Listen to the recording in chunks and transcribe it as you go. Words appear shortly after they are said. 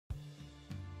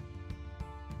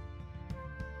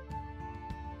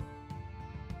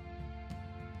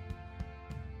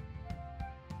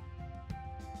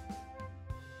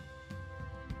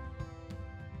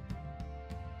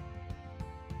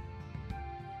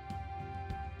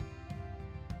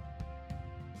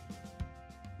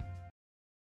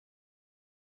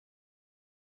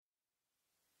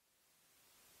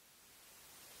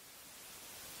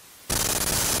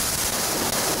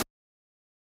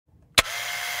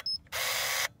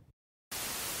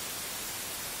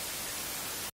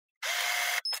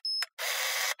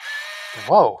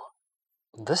Whoa,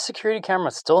 this security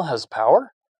camera still has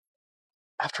power?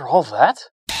 After all that?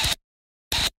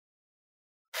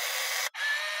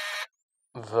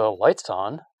 The light's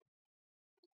on.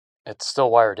 It's still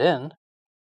wired in.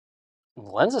 The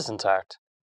lens is intact.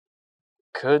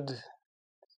 Could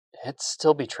it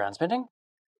still be transmitting?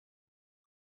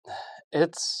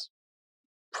 It's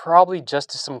probably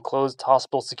just some closed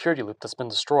hospital security loop that's been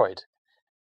destroyed.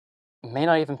 May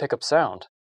not even pick up sound.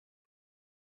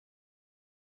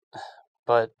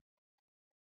 But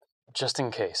just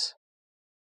in case.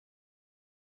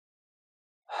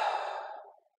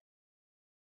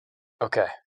 Okay.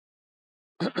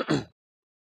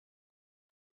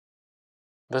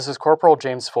 This is Corporal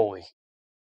James Foley.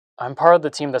 I'm part of the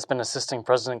team that's been assisting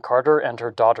President Carter and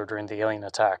her daughter during the alien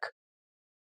attack.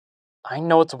 I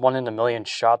know it's a 1 in a million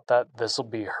shot that this will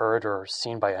be heard or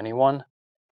seen by anyone,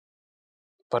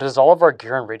 but as all of our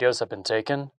gear and radios have been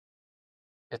taken,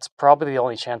 it's probably the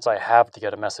only chance I have to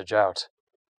get a message out.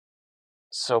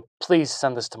 So please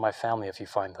send this to my family if you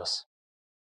find this.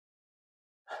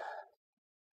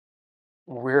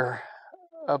 We're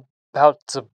about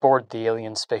to board the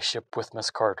alien spaceship with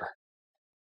Miss Carter.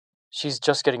 She's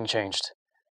just getting changed,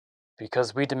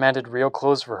 because we demanded real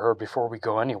clothes for her before we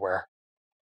go anywhere.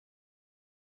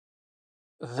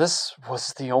 This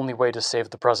was the only way to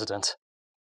save the president.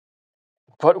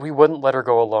 But we wouldn't let her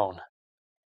go alone.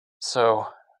 So,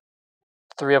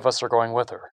 3 of us are going with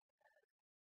her.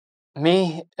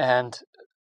 Me and...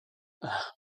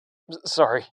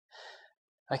 Sorry,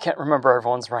 I can't remember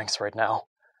everyone's ranks right now.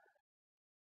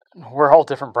 We're all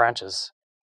different branches.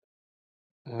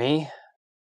 Me,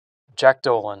 Jack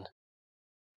Dolan,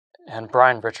 and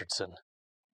Brian Richardson.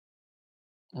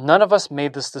 None of us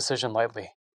made this decision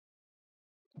lightly,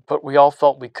 but we all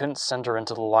felt we couldn't send her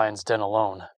into the lion's den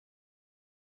alone.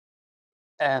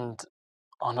 And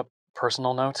on a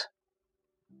personal note,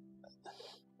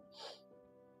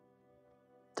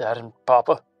 Dad and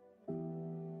Papa,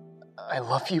 I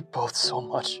love you both so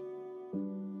much.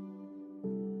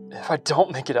 If I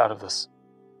don't make it out of this,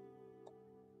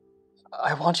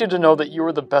 I want you to know that you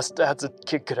were the best dads a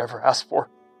kid could ever ask for.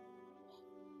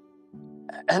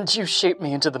 And you shaped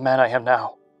me into the man I am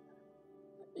now.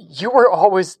 You were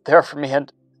always there for me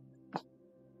and...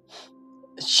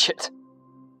 Shit.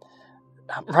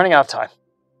 I'm running out of time.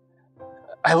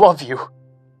 I love you.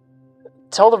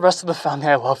 Tell the rest of the family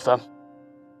I love them.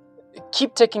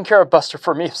 Keep taking care of Buster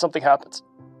for me if something happens.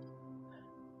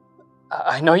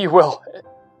 I know you will.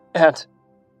 And...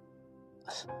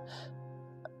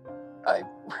 I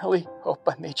really hope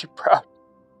I made you proud.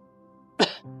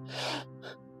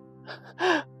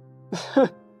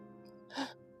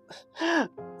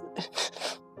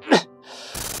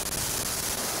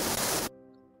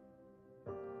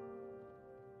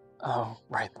 Oh,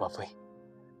 right, lovely.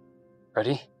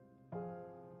 Ready?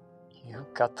 You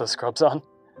got those scrubs on?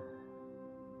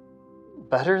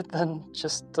 Better than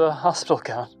just a hospital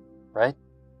gown, right?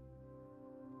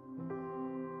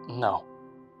 No.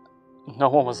 No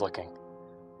one was looking.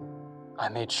 I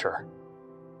made sure.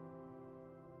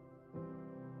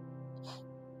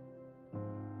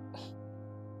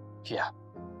 Yeah.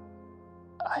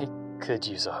 I could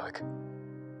use a hug.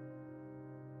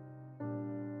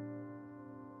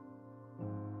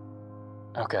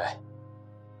 Okay.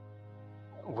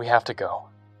 We have to go.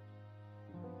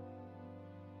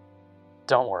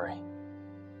 Don't worry.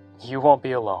 You won't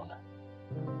be alone.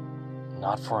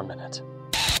 Not for a minute.